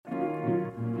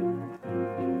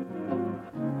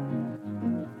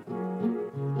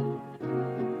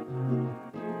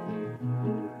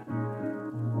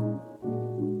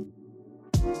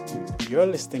You're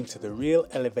listening to the Real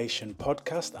Elevation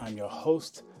Podcast. I'm your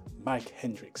host, Mike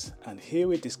Hendricks, and here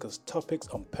we discuss topics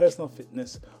on personal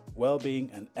fitness, well-being,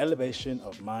 and elevation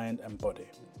of mind and body.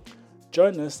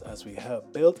 Join us as we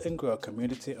help build and grow a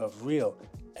community of real,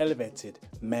 elevated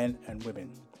men and women.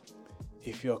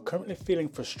 If you're currently feeling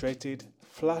frustrated,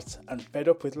 flat, and fed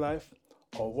up with life,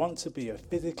 or want to be a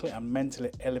physically and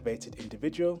mentally elevated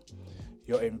individual,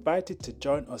 you're invited to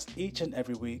join us each and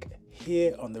every week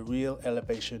here on the Real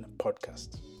Elevation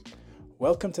Podcast.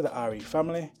 Welcome to the RE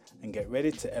family and get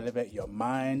ready to elevate your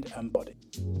mind and body.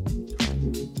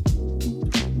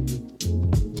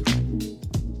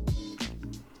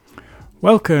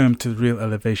 Welcome to the Real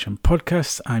Elevation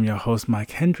Podcast. I'm your host,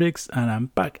 Mike Hendricks, and I'm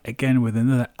back again with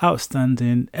another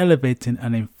outstanding, elevating,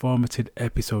 and informative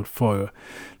episode for you.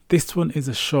 This one is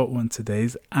a short one today,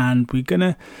 and we're going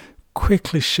to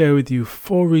quickly share with you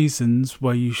 4 reasons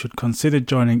why you should consider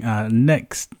joining our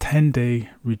next 10-day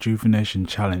rejuvenation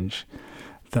challenge.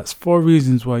 That's 4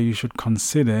 reasons why you should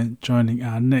consider joining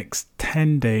our next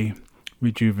 10-day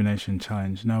rejuvenation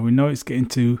challenge. Now, we know it's getting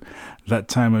to that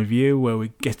time of year where we're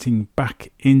getting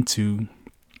back into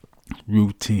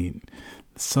routine.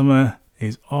 Summer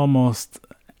is almost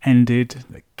ended.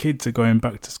 The kids are going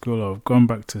back to school or have gone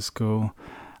back to school,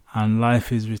 and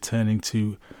life is returning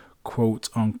to quote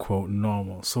unquote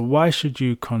normal. So why should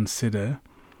you consider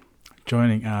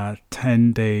joining our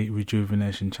 10-day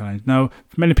rejuvenation challenge? Now,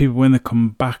 for many people, when they come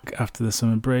back after the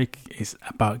summer break, it's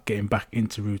about getting back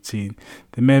into routine.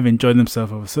 They may have enjoyed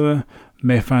themselves over summer,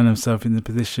 may find themselves in the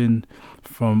position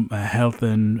from a health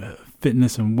and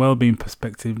fitness and well-being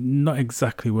perspective, not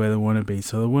exactly where they want to be.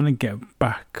 So they want to get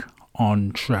back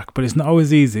on track. But it's not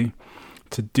always easy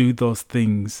to do those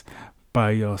things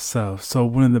by yourself. So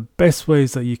one of the best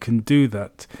ways that you can do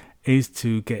that is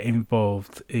to get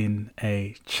involved in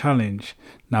a challenge.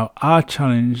 Now, our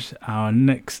challenge, our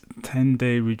next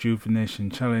 10-day rejuvenation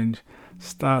challenge,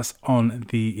 starts on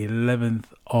the 11th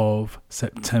of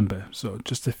September. So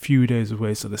just a few days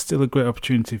away. So there's still a great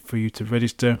opportunity for you to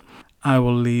register. I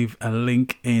will leave a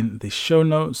link in the show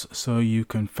notes so you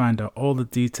can find out all the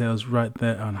details right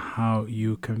there on how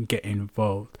you can get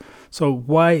involved. So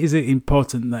why is it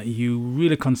important that you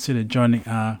really consider joining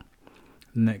our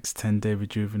next 10-day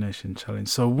rejuvenation challenge?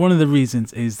 So one of the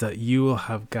reasons is that you will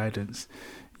have guidance.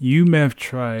 You may have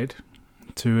tried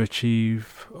to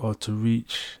achieve or to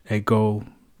reach a goal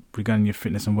regarding your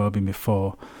fitness and well-being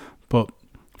before, but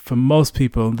for most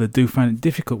people, they do find it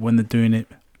difficult when they're doing it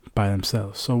by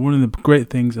themselves. So one of the great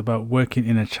things about working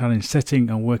in a challenge setting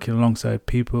and working alongside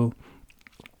people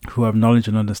who have knowledge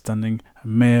and understanding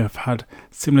and may have had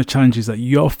similar challenges that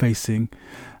you're facing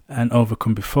and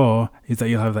overcome before is that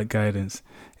you'll have that guidance.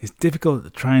 It's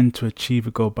difficult trying to achieve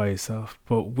a goal by yourself,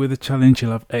 but with a challenge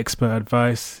you'll have expert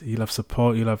advice, you'll have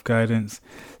support, you'll have guidance.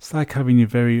 It's like having your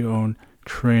very own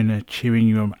trainer cheering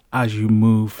you on as you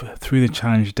move through the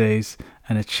challenge days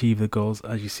and achieve the goals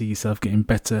as you see yourself getting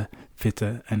better,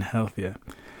 fitter and healthier.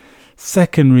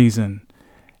 Second reason,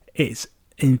 it's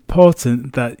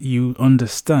important that you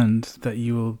understand that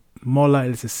you will more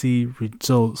likely to see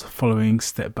results following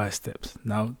step by steps.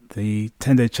 Now, the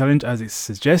 10-day challenge, as it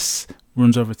suggests,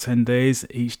 runs over 10 days.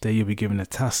 Each day you'll be given a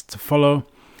task to follow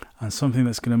and something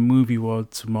that's going to move you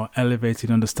towards more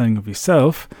elevated understanding of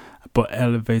yourself, but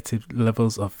elevated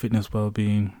levels of fitness,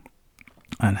 well-being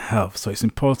and health. So it's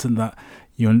important that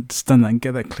you understand that and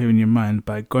get that clear in your mind.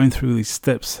 By going through these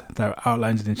steps that are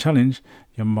outlined in the challenge,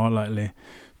 you're more likely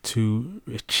to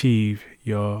achieve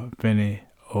your very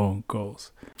own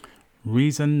goals.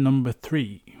 Reason number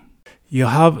 3, you'll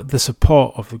have the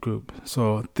support of the group.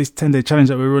 So this 10-day challenge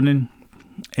that we're running,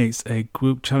 it's a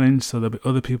group challenge, so there'll be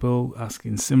other people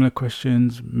asking similar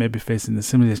questions, maybe facing the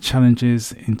similar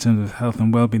challenges in terms of health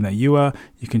and well-being that you are.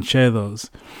 You can share those.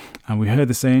 And we heard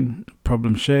the saying,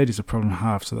 problem shared is a problem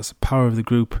halved. So that's the power of the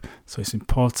group. So it's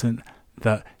important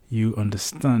that you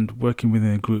understand working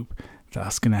within a group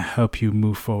that's going to help you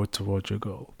move forward towards your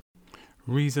goal.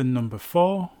 Reason number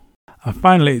 4, and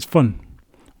finally, it's fun.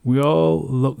 We all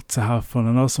look to have fun.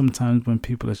 I know sometimes when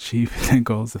people achieve their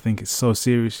goals, they think it's so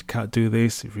serious, you can't do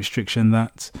this, restriction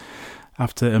that,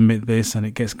 have to admit this, and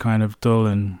it gets kind of dull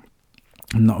and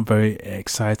not very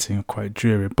exciting or quite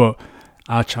dreary. But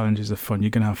our challenges are fun.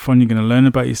 You're going to have fun, you're going to learn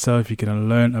about yourself, you're going to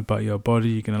learn about your body,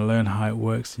 you're going to learn how it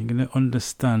works, you're going to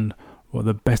understand what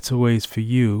the better ways for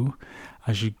you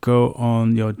as you go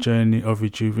on your journey of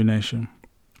rejuvenation,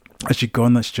 as you go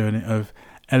on this journey of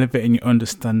elevating your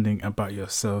understanding about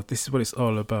yourself. This is what it's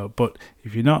all about. But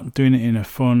if you're not doing it in a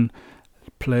fun,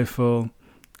 playful,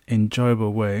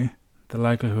 enjoyable way, the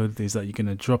likelihood is that you're going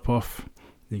to drop off,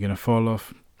 you're going to fall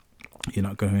off, you're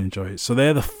not going to enjoy it. So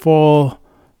they're the 4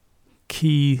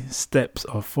 key steps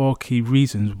or 4 key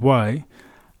reasons why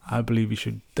I believe you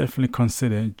should definitely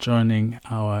consider joining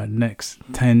our next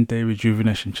 10-day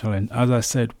rejuvenation challenge. As I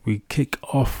said, we kick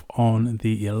off on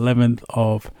the 11th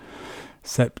of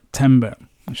September,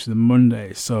 which is a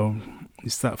Monday. So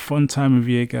it's that fun time of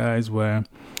year, guys, where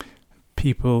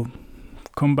people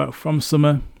come back from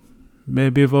summer,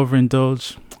 maybe have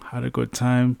overindulged, had a good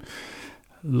time,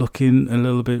 looking a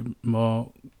little bit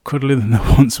more cuddly than they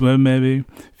once were, maybe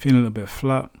feeling a little bit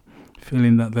flat,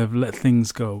 feeling that they've let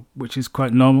things go, which is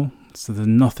quite normal. So there's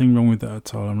nothing wrong with that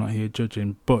at all. I'm not here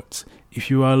judging. But if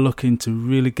you are looking to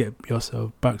really get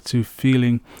yourself back to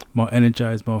feeling more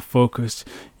energized, more focused,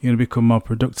 you're going to become more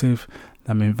productive,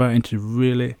 I'm inviting you to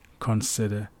really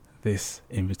consider this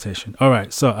invitation. All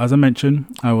right. So as I mentioned,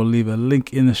 I will leave a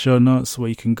link in the show notes where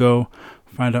you can go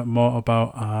find out more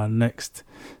about our next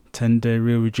 10-day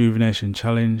Real Rejuvenation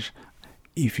Challenge.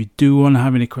 If you do want to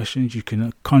have any questions, you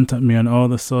can contact me on all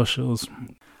the socials.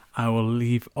 I will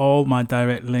leave all my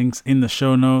direct links in the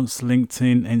show notes,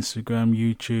 LinkedIn, Instagram,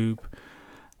 YouTube.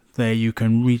 There you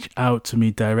can reach out to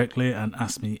me directly and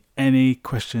ask me any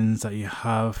questions that you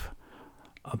have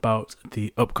about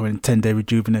the upcoming 10-day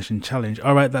Rejuvenation Challenge.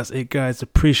 All right, that's it, guys.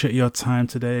 Appreciate your time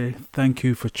today. Thank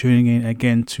you for tuning in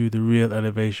again to the Real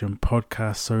Elevation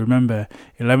podcast. So remember,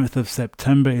 11th of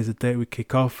September is the date we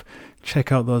kick off.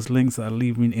 Check out those links that are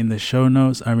leaving in the show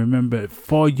notes. And remember,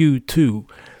 for you too,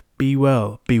 be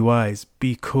well, be wise,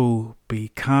 be cool, be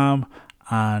calm,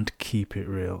 and keep it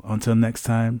real. Until next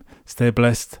time, stay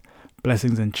blessed.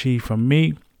 Blessings and chi from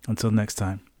me. Until next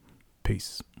time,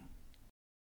 peace.